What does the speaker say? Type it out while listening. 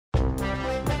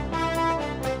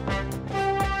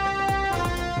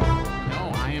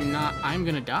I'm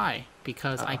gonna die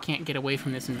because I can't get away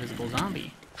from this invisible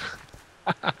zombie.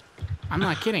 I'm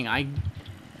not kidding.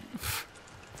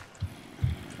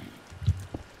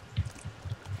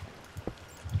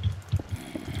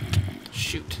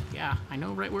 Shoot. Yeah, I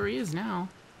know right where he is now.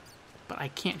 But I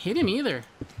can't hit him either.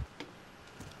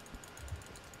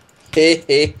 Oh,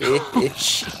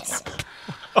 jeez.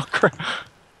 Oh, crap.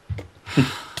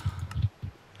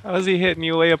 How is he hitting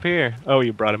you way up here? Oh,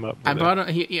 you brought him up. I brought him.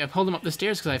 I pulled him up the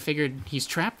stairs because I figured he's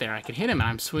trapped there. I could hit him, and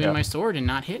I'm swinging my sword and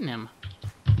not hitting him.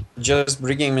 Just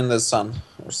bring him in the sun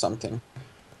or something.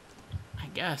 I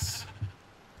guess.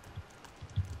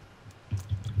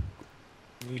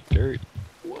 Need dirt.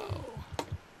 Whoa.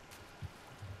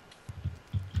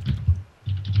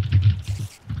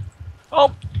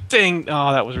 Oh, dang.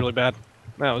 Oh, that was really bad.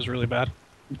 That was really bad.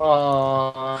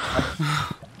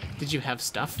 Did you have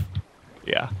stuff?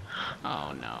 Yeah.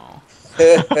 Oh no.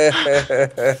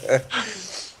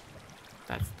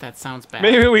 That sounds bad.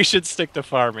 Maybe we should stick to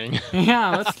farming.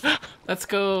 Yeah, let's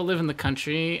go live in the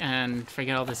country and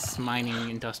forget all this mining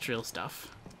industrial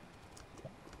stuff.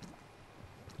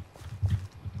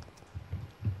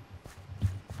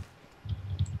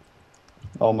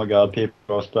 Oh my god, people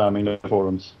are spamming the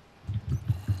forums.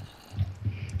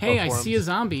 Hey, I forums. see a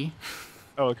zombie.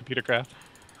 Oh, a computer craft.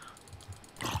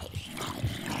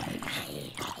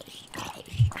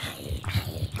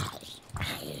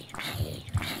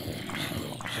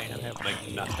 Dang, I have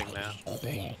like nothing now.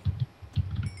 Dang.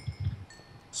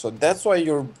 So that's why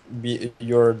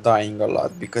you're dying a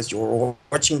lot, because you're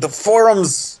watching the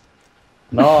forums.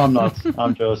 No, I'm not.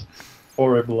 I'm just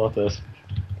horrible at this.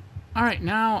 Alright,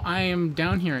 now I am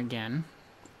down here again.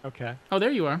 Okay. Oh,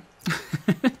 there you are.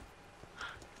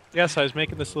 Yeah, so I was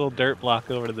making this little dirt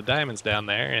block over to the diamonds down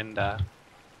there, and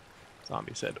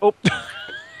zombie said, "Oh."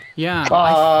 Yeah,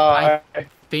 I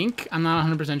think, I'm not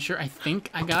 100% sure, I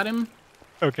think I got him.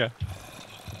 Okay.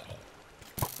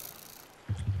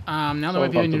 Now there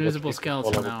might be an invisible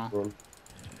skeleton, though.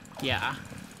 Yeah.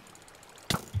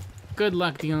 Good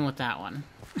luck dealing with that one.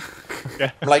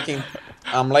 Okay.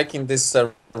 I'm liking this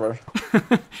server.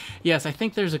 Yes, I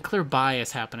think there's a clear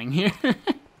bias happening here.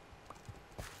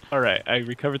 Alright, I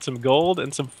recovered some gold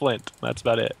and some flint. That's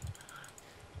about it.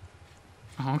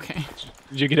 Okay.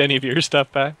 Did you get any of your stuff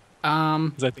back?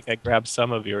 Because I think I grabbed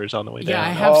some of yours on the way down. Yeah, I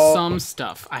have some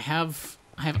stuff. I have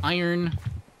iron,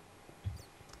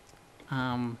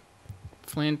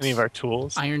 flint. Any of our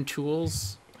tools? Iron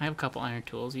tools. I have a couple iron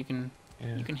tools. You can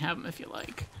have them if you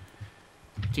like.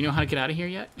 Do you know how to get out of here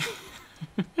yet?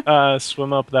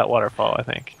 Swim up that waterfall, I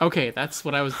think. Okay, that's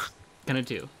what I was gonna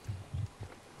do.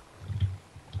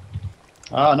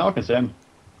 Ah, now I can see him.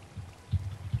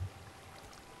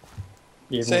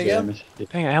 Say again?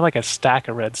 Dang, I had like a stack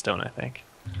of redstone, I think.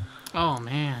 Oh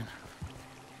man.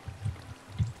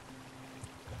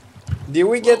 Did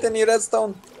we get any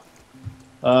redstone?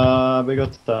 We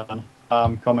got 10.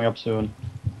 I'm coming up soon.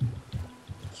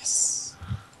 Yes.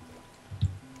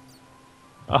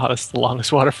 Oh, that's the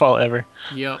longest waterfall ever.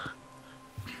 Yep.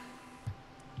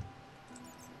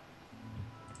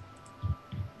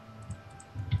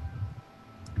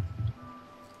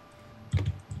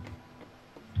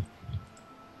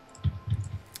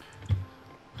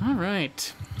 All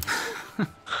right.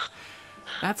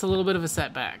 That's a little bit of a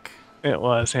setback. It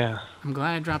was, yeah. I'm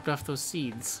glad I dropped off those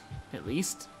seeds, at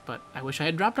least. But I wish I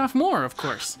had dropped off more, of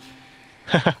course.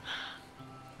 I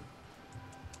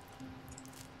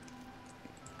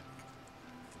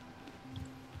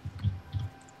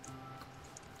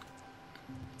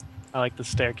like the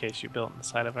staircase you built on the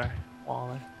side of our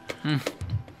wall there.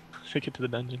 To get to the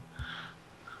dungeon.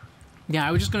 Yeah,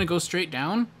 I was just going to go straight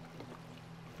down.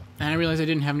 And I realized I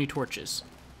didn't have any torches.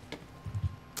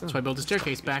 So I built a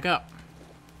staircase back up.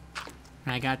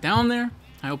 And I got down there,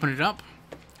 I opened it up,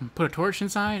 and put a torch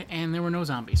inside, and there were no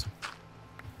zombies.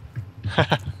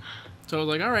 So I was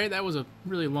like, alright, that was a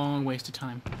really long waste of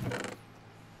time.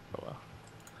 Oh well.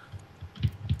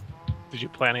 Did you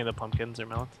plant any of the pumpkins or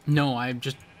melons? No, I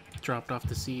just dropped off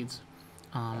the seeds.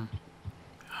 God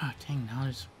dang, now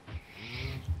there's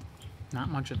not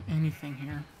much of anything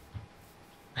here.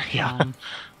 Yeah.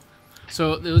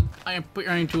 So I put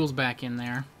your iron tools back in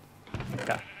there.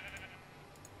 Okay.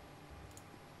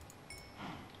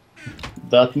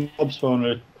 That mob spawn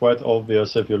is quite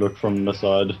obvious if you look from the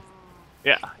side.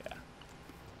 Yeah, yeah.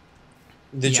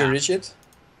 Did you reach it?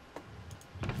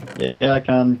 Yeah, I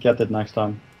can get it next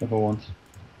time if I want.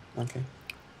 Okay.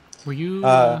 Were you...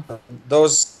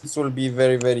 Those will be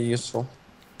very, very useful.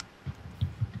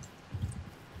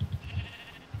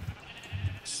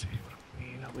 Let's see what we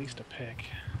need. At least a pick.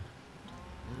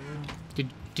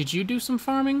 Did you do some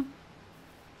farming?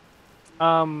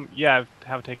 Yeah, I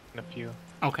have taken a few.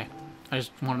 Okay. I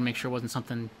just wanted to make sure it wasn't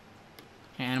something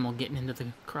animal getting into the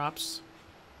crops.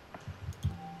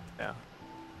 Yeah.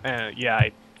 And yeah,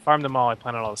 I farmed them all. I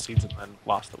planted all the seeds and then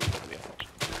lost the weed for the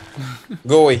others.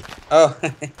 Go away. Oh.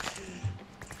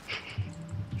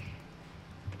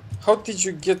 How did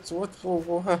you get what?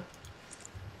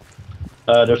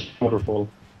 There's a waterfall.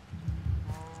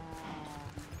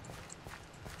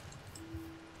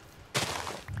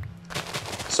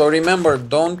 So remember,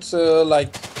 don't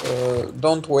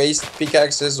waste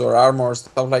pickaxes or armor or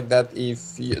stuff like that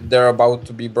if they're about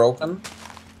to be broken,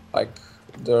 like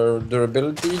their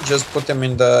durability. Just put them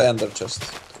in the ender chest.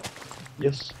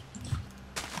 Yes.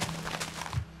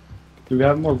 Do we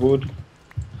have more wood?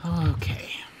 Okay.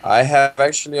 I have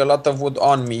actually a lot of wood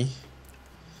on me,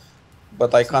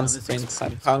 but I So can't this sprint. is-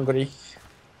 I'm hungry.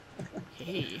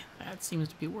 Hey, that seems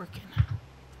to be working.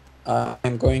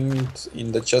 I'm going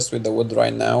in the chest with the wood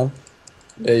right now.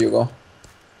 There you go.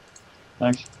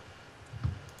 Thanks.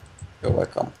 You're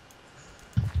welcome.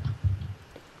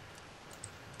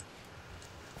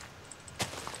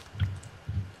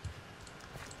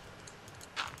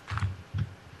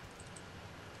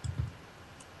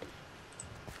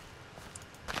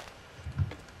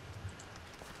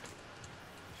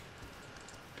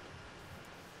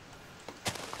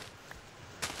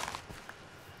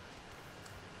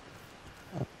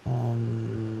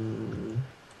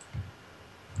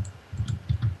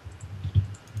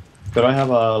 Could I have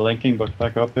a linking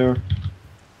back up here?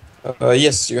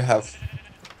 Yes, you have.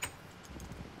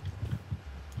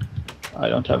 I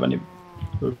don't have any.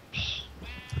 Oops.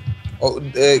 Oh,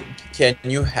 can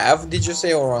you have? Did you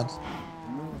say or what?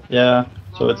 Yeah,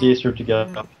 so it's easier to get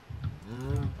up.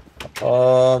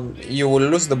 You will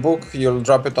lose the book. You'll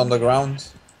drop it on the ground.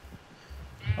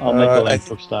 I'll make the I link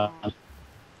book stand.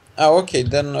 Oh, okay.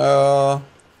 Then I'm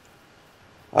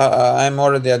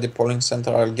already at the polling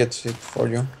center. I'll get it for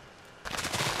you.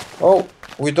 Oh,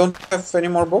 we don't have any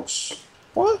more books?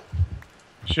 What?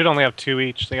 Should only have 2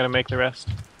 each. They gotta make the rest.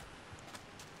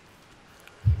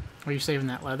 Are you saving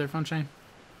that leather, Funshine?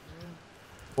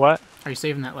 What? Are you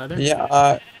saving that leather? Yeah,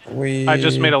 I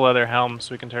just made a leather helm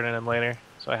so we can turn it in later.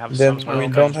 So I have Then some. we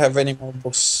okay. don't have any more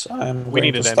books. I'm We going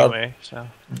need to it start anyway, so.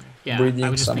 Yeah, breeding I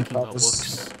was just some thinking about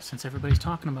cows. books since everybody's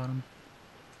talking about them.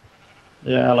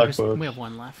 Yeah, I like books. We have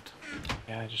one left.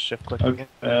 Yeah, just shift click. Okay.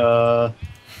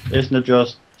 Isn't it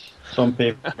just some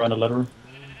paper and a letter?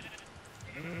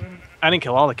 I didn't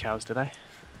kill all the cows, did I?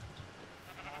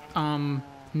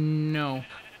 No.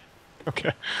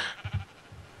 Okay.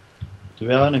 Do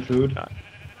we have any food?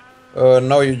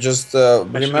 No, you just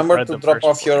remember bred to them drop first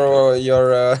off before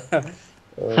your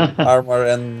armor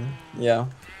and yeah.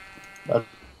 That's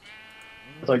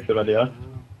a good idea.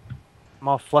 I'm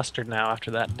all flustered now after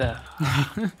that death.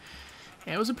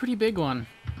 Yeah, it was a pretty big one.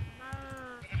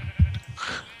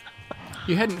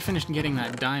 You hadn't finished getting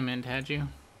that diamond, had you?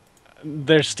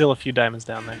 There's still a few diamonds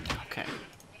down there. Okay.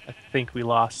 I think we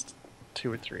lost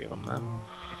 2 or 3 of them then.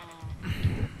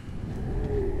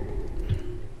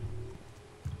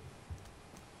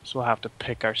 So we'll have to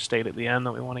pick our state at the end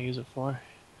that we want to use it for.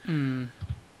 Hmm.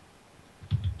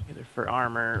 Either for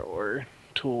armor or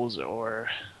tools or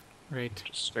Right.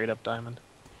 just straight up diamond.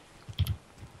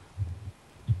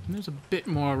 And there's a bit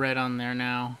more red on there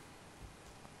now.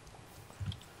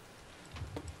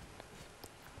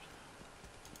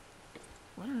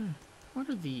 What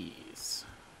are these?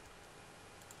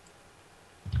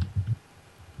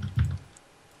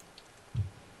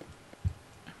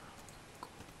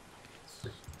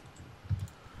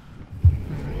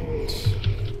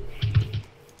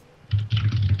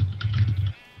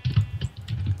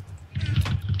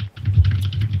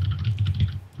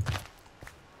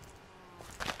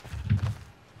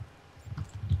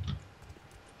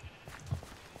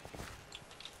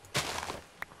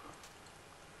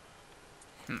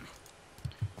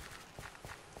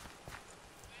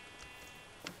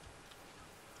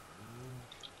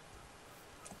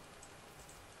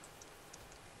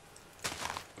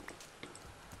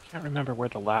 Can't remember where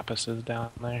the lapis is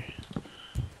down there.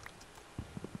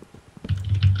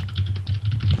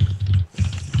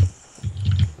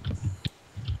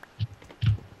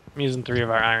 I'm using 3 of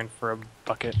our iron for a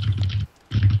bucket.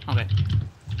 Okay.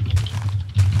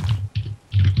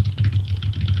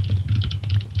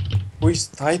 Who is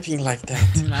typing like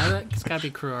that? Now that's gotta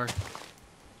be Kruar.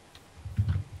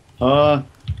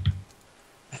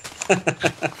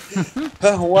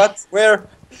 What? Where?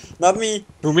 Not me.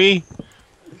 Who, me?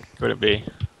 Could it be?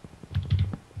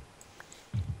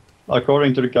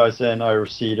 According to the guys in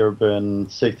IRC, there have been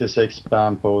 66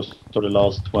 spam posts for the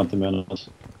last 20 minutes.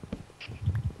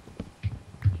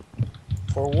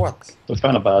 For what? That's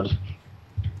kind of bad.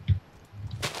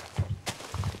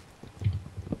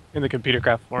 In the computer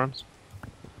craft forums.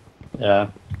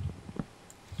 Yeah.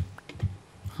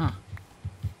 Huh.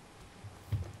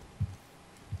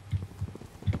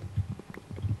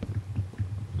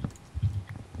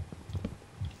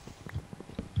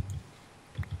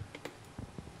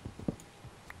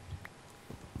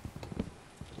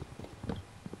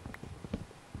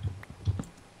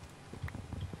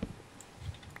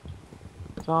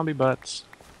 Zombie butts.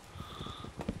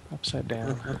 Upside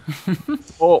down.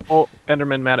 Oh,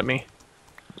 Enderman mad at me.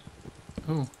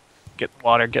 Ooh. Get in the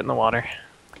water, get in the water.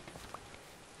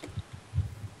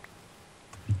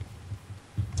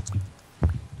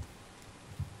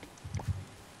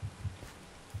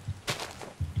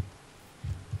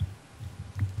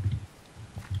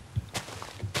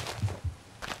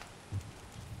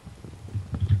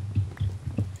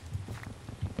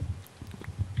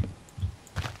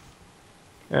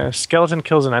 Skeleton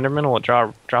kills an Enderman, will it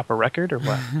drop a record or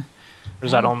what? Or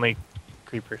is that only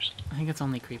creepers? I think it's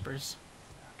only creepers.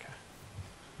 Okay.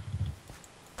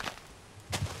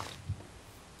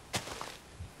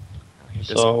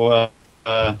 So,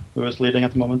 who is leading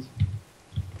at the moment?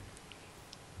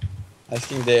 I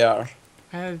think they are.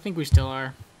 I think we still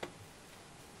are.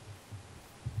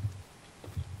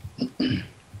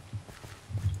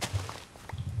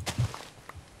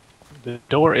 The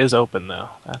door is open though,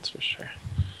 that's for sure.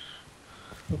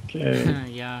 Okay.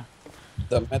 Yeah.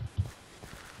 The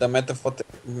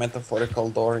metaphorical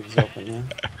door is open, yeah.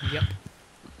 Yep.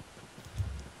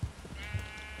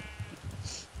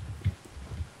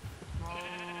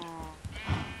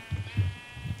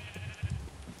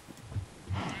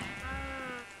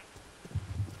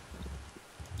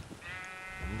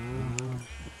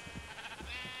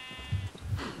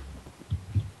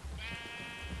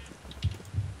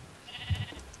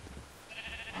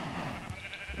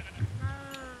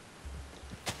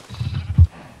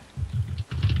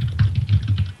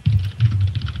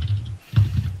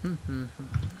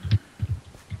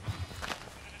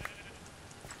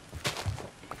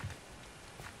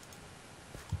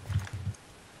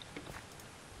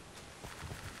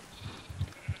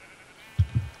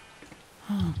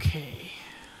 Okay.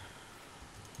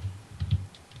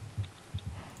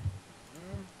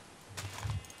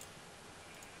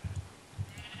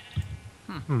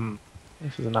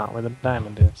 This is not where the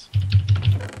diamond is.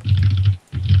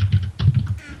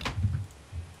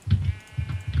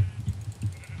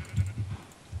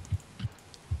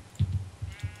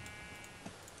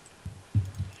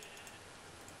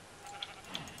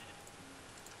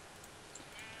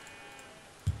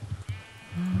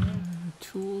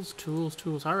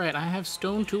 Tools. All right, I have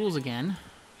stone tools again.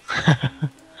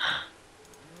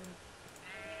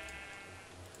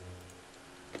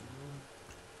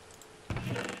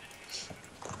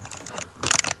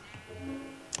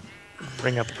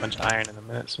 Bring up a bunch of iron in a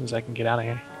minute as soon as I can get out of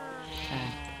here. Okay.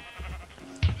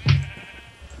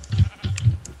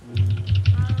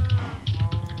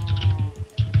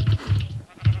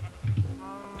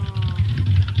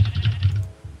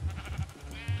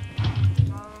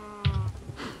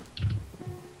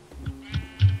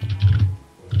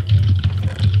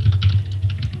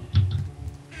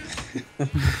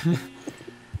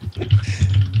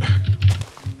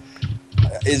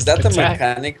 Is that a Attack.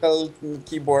 mechanical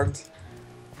keyboard?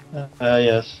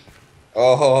 Yes.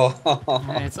 Oh.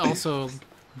 And it's also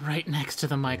right next to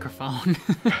the microphone.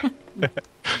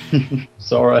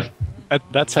 Sorry.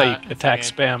 That's how you It's attack okay.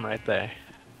 spam right there.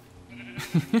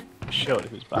 Show it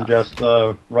who's I'm bot. just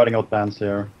writing out bands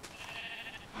here.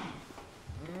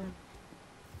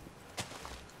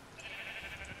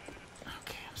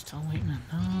 Okay, I'm still waiting on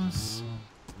those.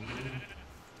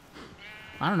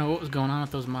 I don't know what was going on with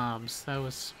those mobs. That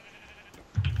was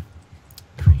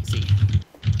crazy.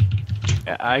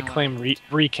 Yeah, I You know claim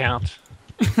recount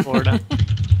in Florida.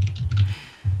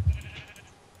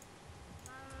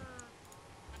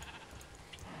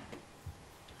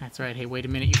 That's right. Hey, wait a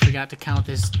minute. You forgot to count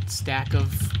this stack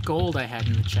of gold I had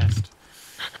in the chest.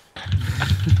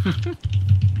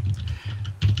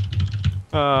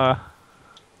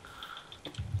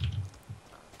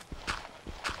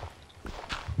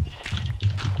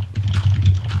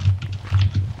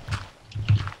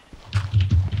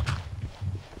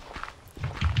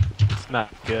 It's not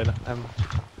good. I'm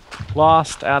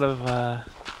lost out of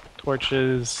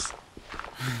torches.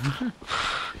 I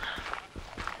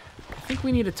think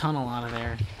we need a tunnel out of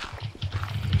there.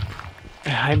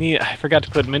 I forgot to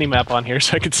put minimap on here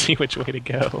so I could see which way to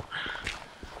go.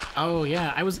 Oh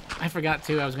yeah, I forgot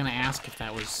too. I was gonna ask if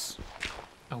that was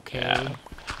okay. Yeah.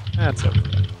 That's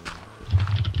okay.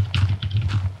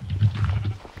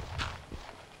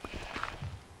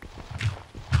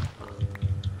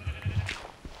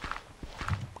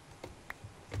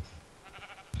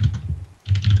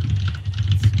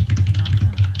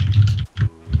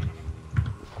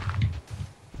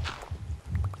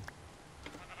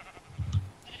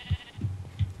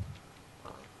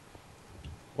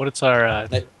 What's our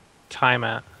Like- time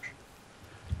at?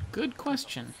 Good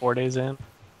question. 4 days in?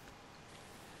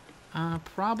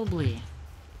 Probably.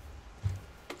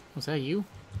 Was that you?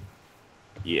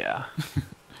 Yeah.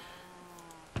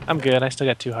 I'm good. I still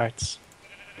got 2 hearts.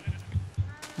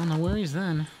 Well, no worries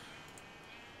then.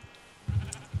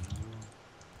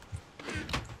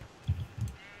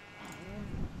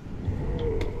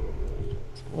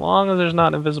 As long as there's not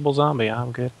an invisible zombie,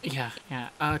 I'm good. Yeah, yeah.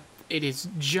 It is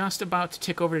just about to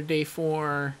tick over to day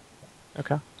 4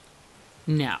 Okay.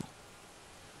 now.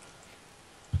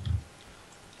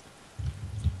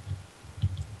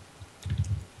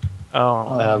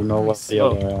 Oh, I have no Nice. idea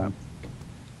Oh. where I am.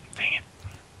 dang it.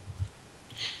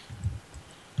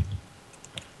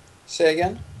 Say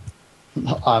again?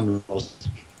 I'm lost.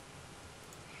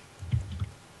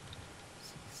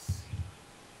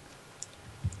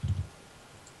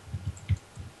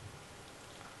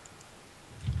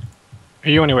 Are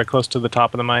you anywhere close to the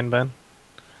top of the mine, Ben?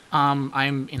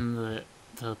 I'm in the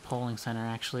polling center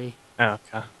actually, Oh,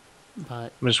 okay.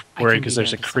 but I'm just I worried can because be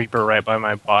there's there a in a sec. creeper right by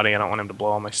my body. I don't want him to blow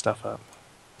all my stuff up.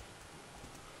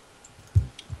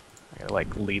 I gotta,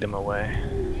 like, lead him away.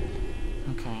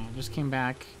 okay, I just came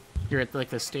back. You're at like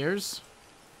the stairs?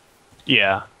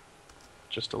 Yeah.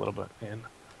 Just a little bit in.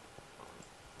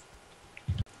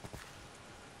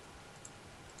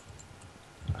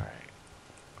 Alright.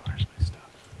 Where's my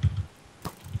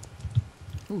stuff?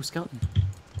 Ooh, skeleton.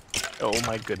 Oh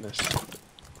my goodness.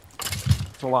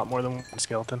 It's a lot more than one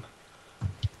skeleton.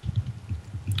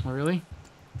 Oh, really?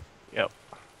 Yep.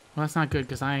 Well, that's not good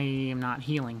because I am not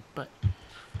healing. But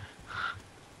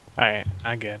Alright,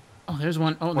 I'm good. oh, there's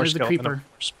one. Oh, More there's the skeleton, of creeper.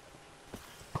 course.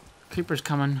 Creeper's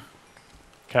coming.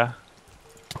 Okay.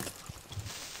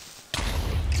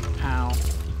 Ow.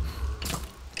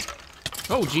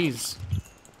 Oh, jeez.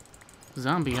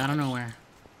 Zombie out of nowhere.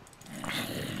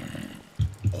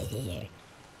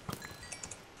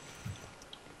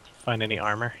 Find any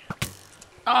armor?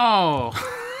 Oh!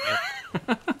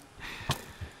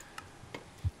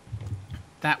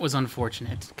 That was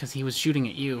unfortunate, because he was shooting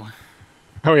at you.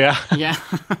 Oh yeah. Yeah.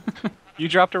 You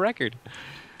dropped a record.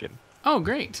 Kidding. Oh,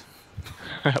 great.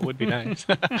 That would be nice.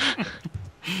 That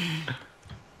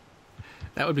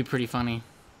would be pretty funny.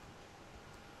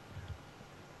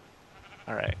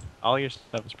 Alright. All your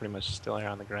stuff is pretty much still here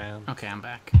on the ground. Okay, I'm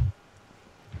back.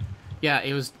 Yeah,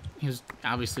 he was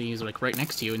obviously, he was like right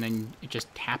next to you, and then it just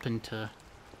happened to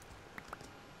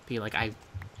be like I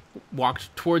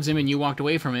walked towards him and you walked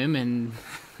away from him, and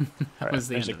that Alright, was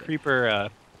the there's end a of it. creeper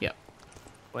Yep.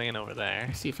 laying over there.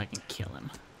 Let's see if I can kill him.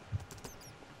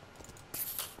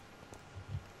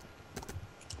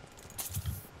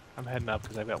 I'm heading up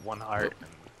because I've got 1 heart and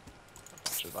a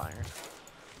bunch of iron.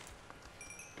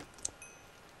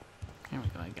 There we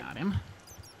go, I got him.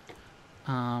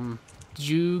 Did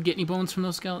you get any bones from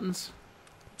those skeletons?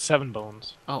 7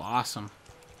 bones. Oh, awesome.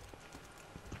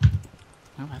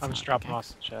 Oh, that's I'm not just a dropping them off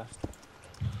pickaxe. the chest.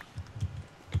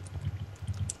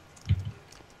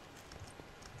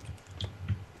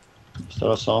 Is that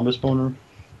a zombie spawner?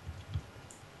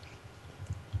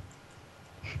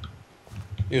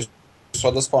 You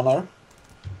saw the spawner?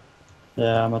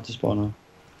 Yeah, I'm at the spawner.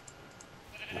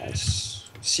 Nice.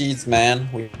 Seeds, man.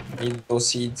 We need those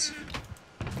seeds.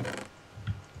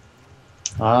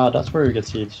 Ah, that's where you get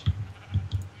seeds.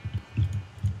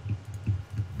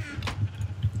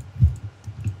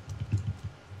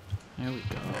 There we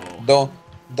go.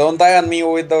 Don't die on me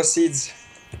with those seeds.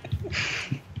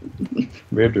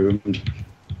 We're doomed.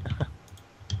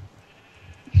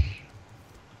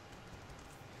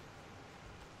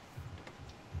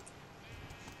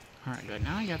 Alright, good.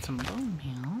 Now I got some bone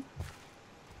meal.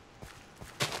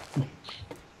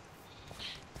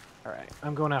 Alright,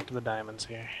 I'm going after the diamonds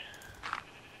here.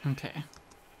 Okay.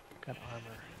 Got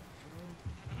armor.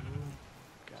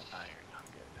 Got iron. I'm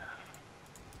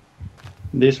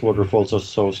good. These waterfalls are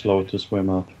so slow to swim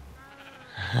up.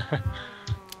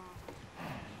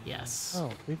 Yes.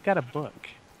 Oh, we've got a book.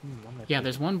 I'm gonna Yeah, take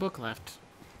there's one book left.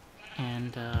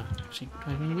 And, actually, do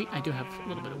I have any wheat? I do have a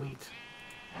little bit of wheat.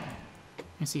 Let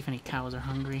me see if any cows are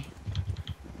hungry.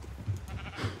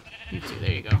 You too,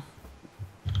 there you go.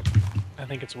 I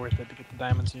think it's worth it to get the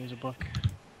diamonds and use a book.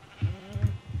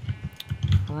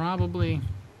 Probably.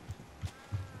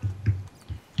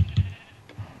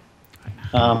 Right,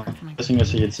 how can I- Guessing your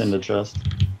seeds in the chest.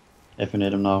 If you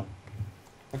need them now.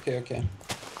 Okay.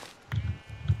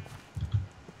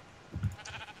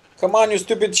 Come on, you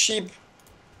stupid sheep.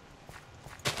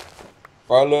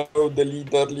 Follow the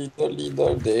leader.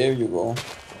 There you go.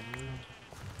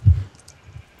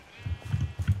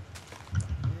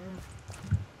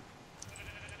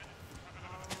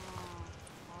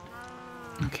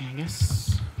 Okay, I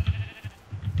guess.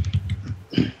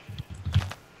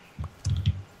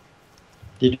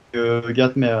 Did you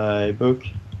get me a book?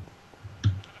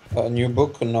 A new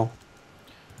book? No.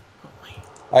 Oh, wait.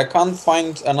 I can't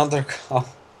find another cow.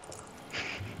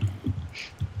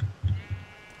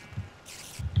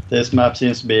 This map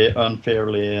seems to be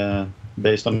unfairly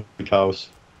based on cows.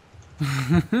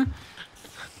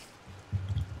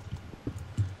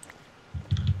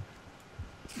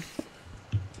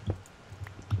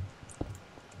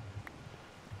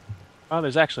 Oh,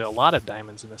 there's actually a lot of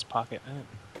diamonds in this pocket. I didn't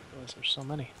realize there's so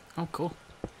many. Oh, cool.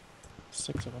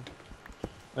 6 of them. I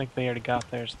think they already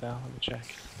got theirs though. Let me check.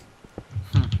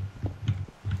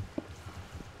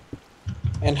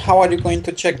 And how are you going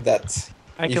to check that?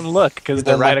 I If can look because you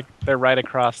they're don't right. They're right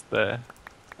across the.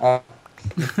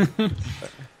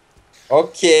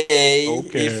 Okay,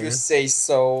 Okay. if you say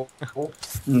so.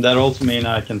 And that also means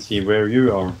I can see where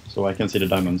you are, so I can see the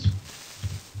diamonds.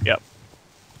 Yep.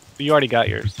 You already got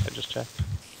yours. I just checked.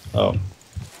 Oh.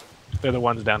 They're the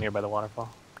ones down here by the waterfall,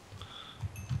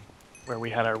 where we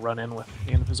had our run-in with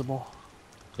the invisible.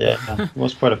 Yeah, there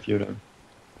was quite a few there.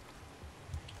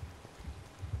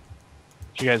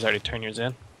 Did you guys already turn yours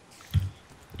in?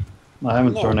 I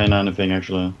haven't No. turned in anything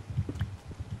actually.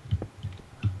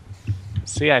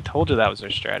 See, I told you that was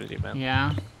their strategy, man.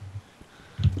 Yeah.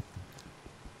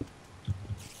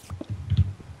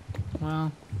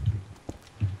 Well,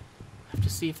 I have to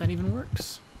see if that even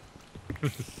works.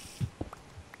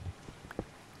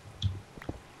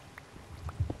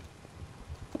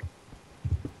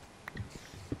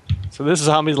 So this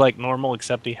zombie's like normal,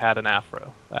 except he had an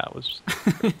afro. That was.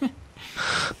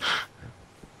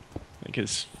 Like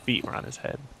his feet were on his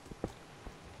head.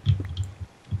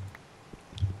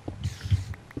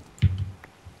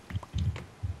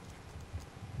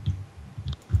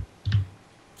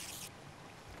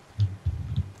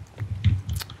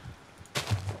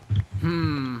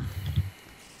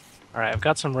 Alright, I've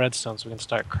got some redstone so we can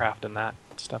start crafting that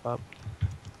stuff up.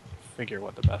 Figure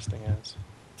what the best thing is.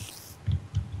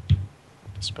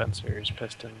 Dispensers,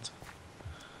 pistons,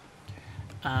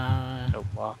 no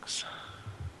blocks.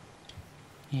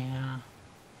 Yeah.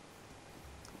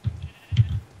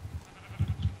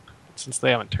 Since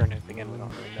they haven't turned anything in, we don't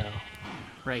really know.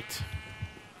 Right.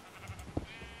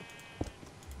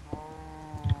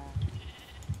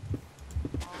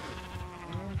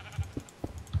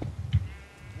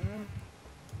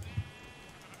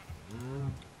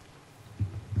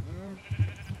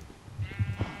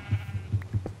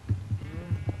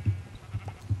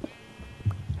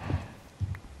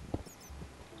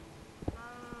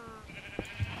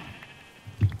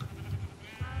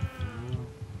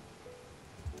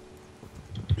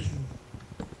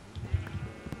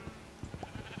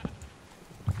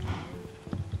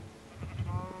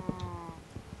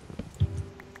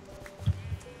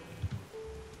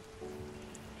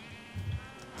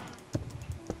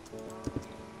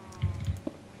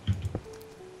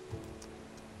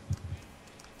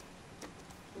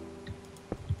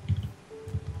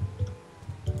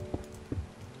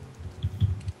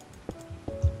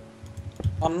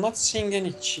 I'm not seeing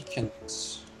any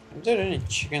chickens. Are there any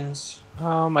chickens?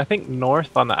 I think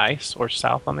north on the ice or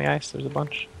south on the ice there's a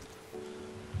bunch.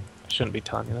 I shouldn't be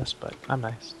telling you this, but I'm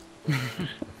nice.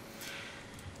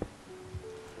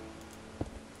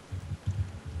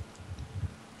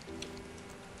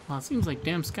 Well, it seems like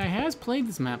Damn Sky has played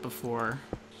this map before.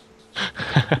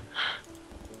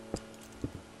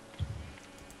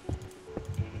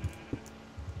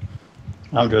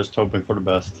 I'm just hoping for the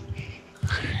best.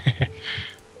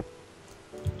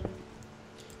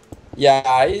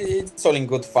 Yeah, it's all in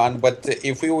good fun, but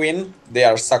if we win, they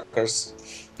are suckers.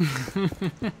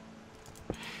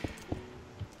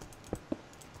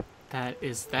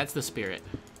 That's the spirit.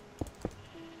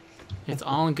 It's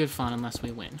all in good fun unless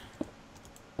we win.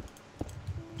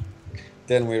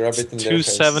 Then we rub it in their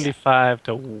face. 275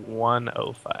 to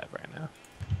 105 right now.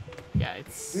 Yeah,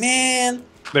 it's... Man!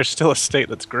 There's still a state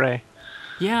that's gray.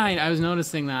 Yeah, I was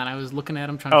noticing that. I was looking at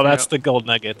them trying to Oh, figure that's out... the gold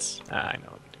nuggets. I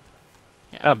know what you do.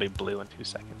 Yeah. That'll be blue in 2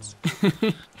 seconds.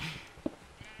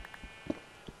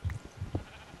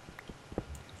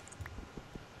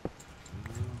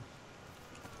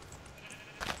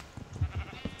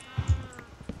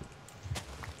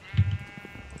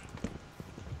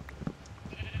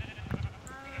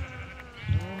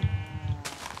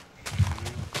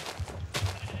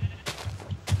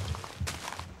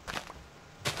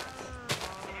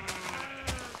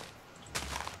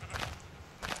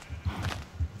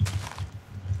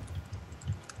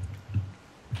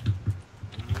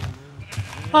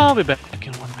 I'll be back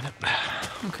in 1 minute.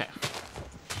 Okay.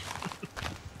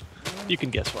 You can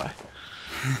guess why.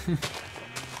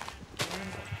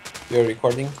 You're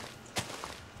recording?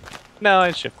 No,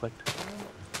 I shift clicked.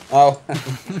 Oh.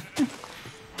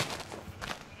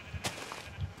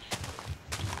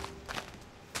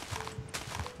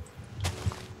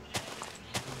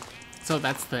 So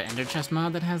that's the Ender Chest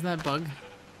mod that has that bug?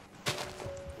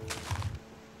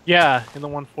 Yeah, in the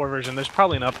 1.4 version. There's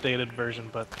probably an updated version,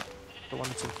 but the one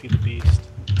that's in Feed the Beast.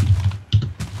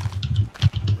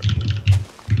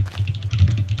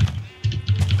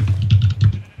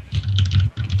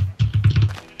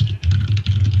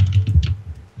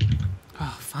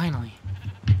 Oh, finally.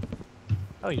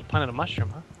 Oh, you planted a mushroom,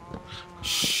 huh?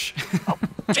 Shh. Oh,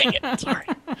 dang it! Sorry.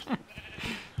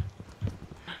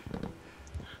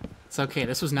 It's okay,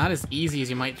 this was not as easy as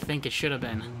you might think it should have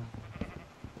been.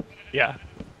 Yeah.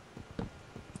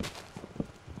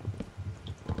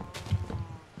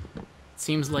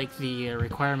 Seems like the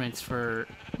requirements for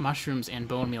mushrooms and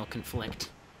bone meal conflict.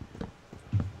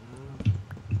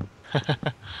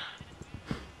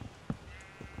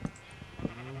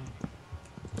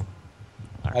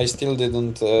 I still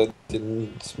didn't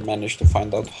manage to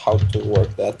find out how to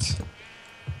work that.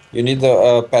 You need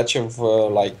a patch of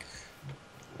like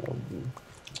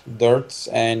dirt,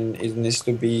 and it needs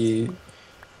to be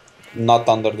not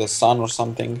under the sun or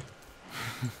something.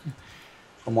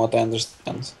 From what I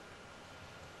understand.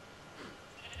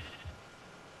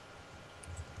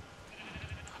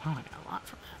 Oh, I got a lot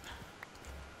from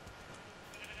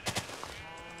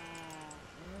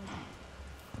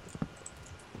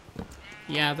that.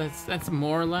 Yeah, that's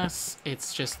more or less.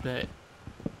 It's just that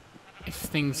if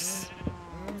things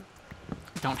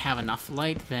don't have enough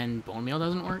light, then bone meal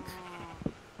doesn't work.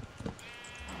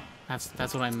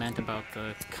 That's what I meant about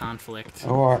the conflict.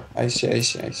 Oh, I see.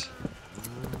 These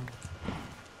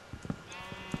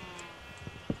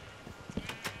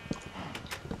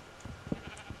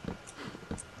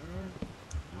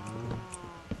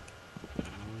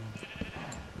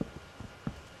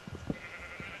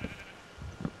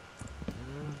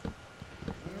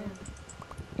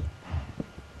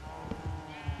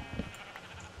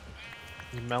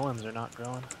melons are not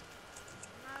growing.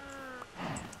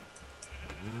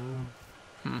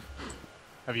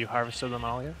 Have you harvested them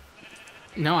all yet?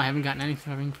 No, I haven't gotten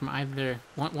anything from either.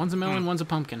 One's a melon, one's a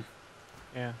pumpkin.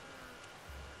 Yeah.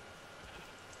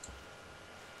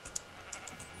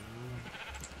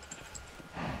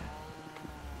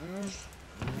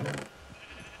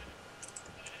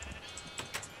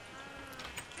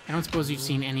 I don't suppose you've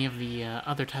seen any of the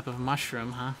other type of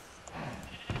mushroom, huh?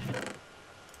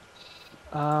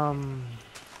 I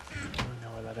don't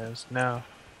know where that is. No.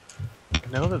 I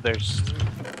know that there's...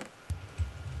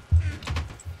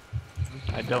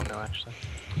 I don't know, actually.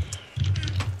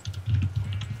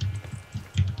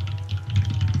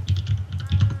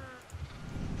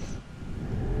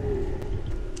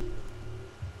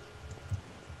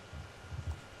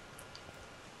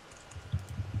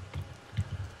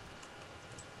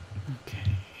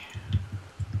 Okay.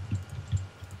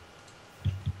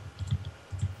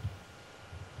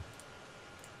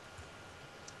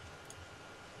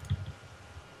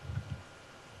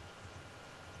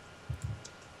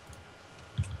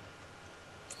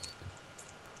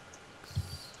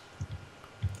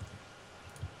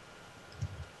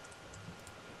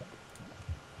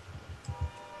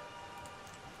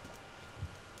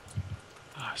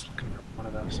 Oh, I was looking for one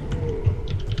of those.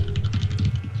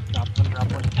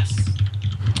 Drop one, yes!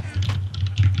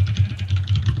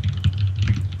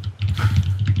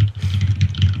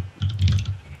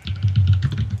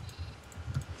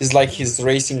 It's like he's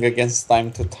racing against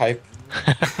time to type.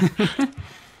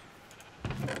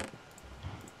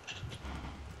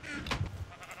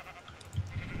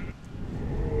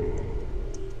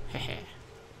 Hehe.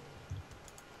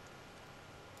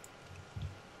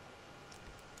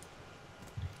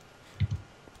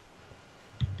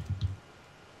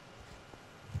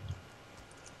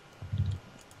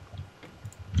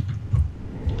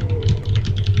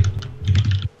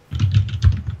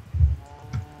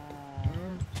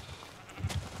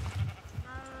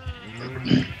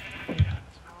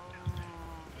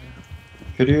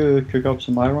 Could you cook up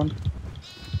some iron?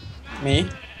 Me?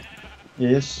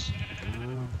 Yes.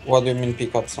 What do you mean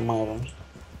pick up some iron?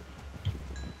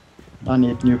 I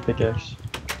need new pickaxe.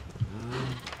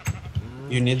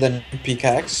 You need a new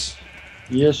pickaxe?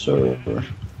 Yes, sir.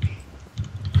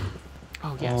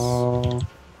 Oh yes.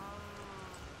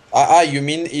 You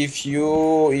mean if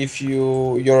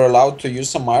you're allowed to use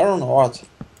some iron or what?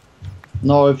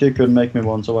 No, if you could make me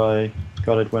one so I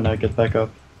got it when I get back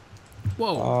up.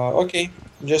 Whoa. Okay,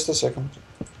 just a second.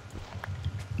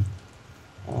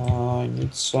 I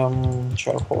need some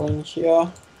charcoal in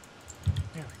here.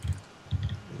 There we go.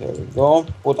 There we go.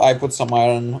 I put some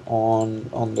iron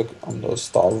on the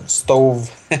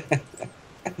stove.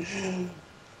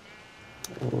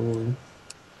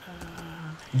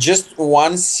 Just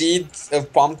one seed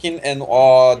of pumpkin and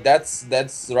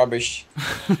that's rubbish.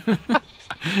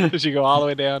 Did you go all the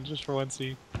way down just for one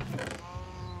seed?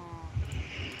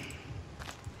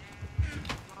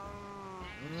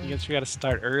 I guess you gotta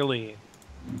start early.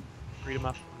 Breed them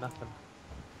up from nothing.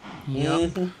 Yep.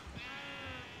 Mhm.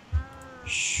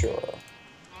 Sure.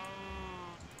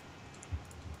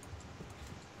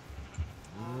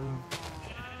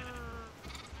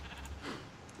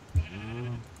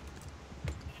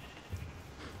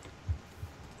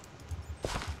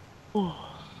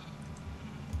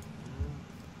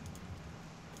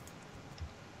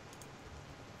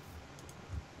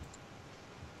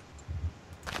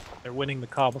 They're winning the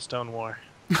cobblestone war.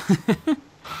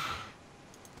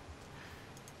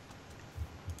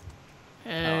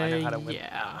 I know how to win.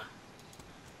 Yeah.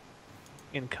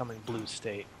 Incoming blue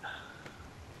state.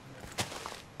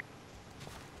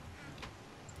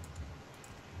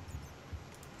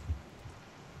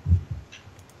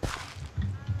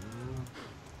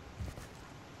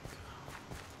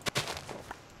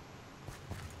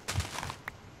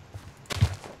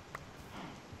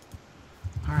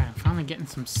 Alright, I'm finally getting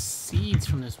some seeds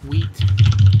from this wheat.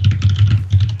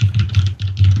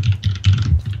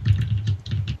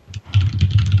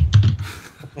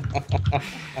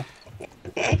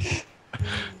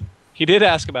 He did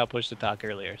ask about push to talk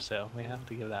earlier, so we have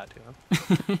to give that to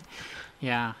him.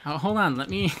 Yeah. Oh, hold on, let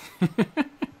me...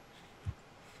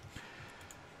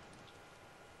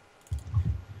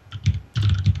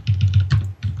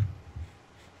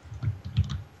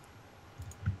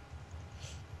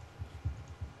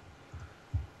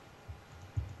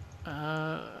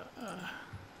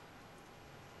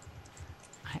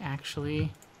 I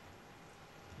actually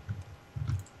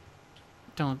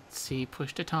don't see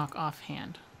push to talk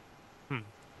offhand.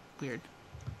 Weird.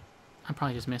 I'm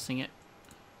probably just missing it.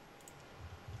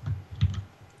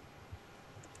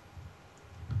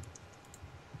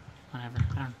 Whatever.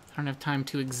 I don't have time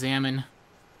to examine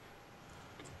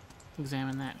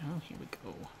that. Oh, here we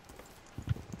go.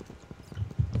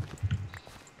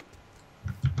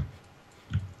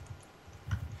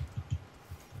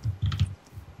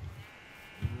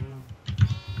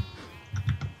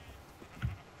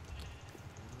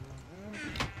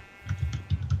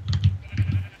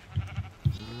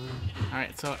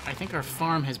 Alright, so I think our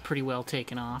farm has pretty well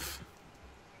taken off.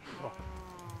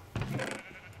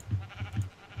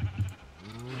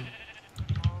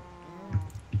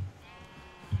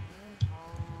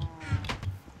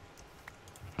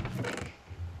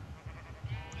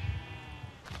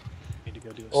 Need to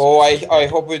go do a Oh, I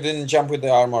hope we didn't jump with the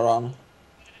armor on.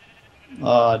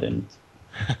 I didn't.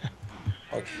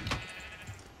 Okay.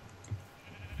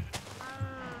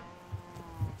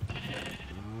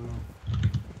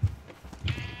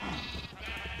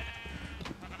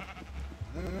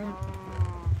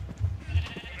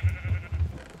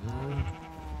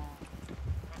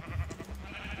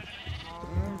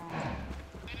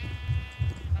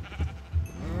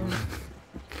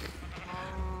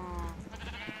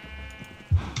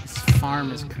 This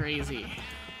farm is crazy.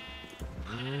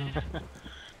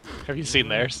 Have you seen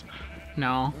theirs?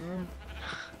 No.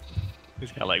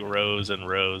 He's got like rows and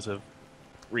rows of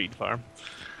reed farm.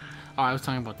 Oh, I was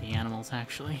talking about the animals,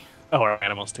 actually. Oh, or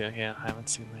animals too. Yeah, I haven't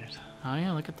seen theirs. Oh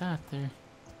yeah, look at that there.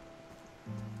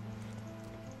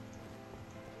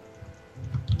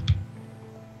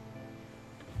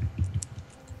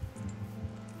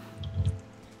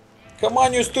 Come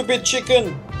on, you stupid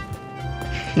chicken!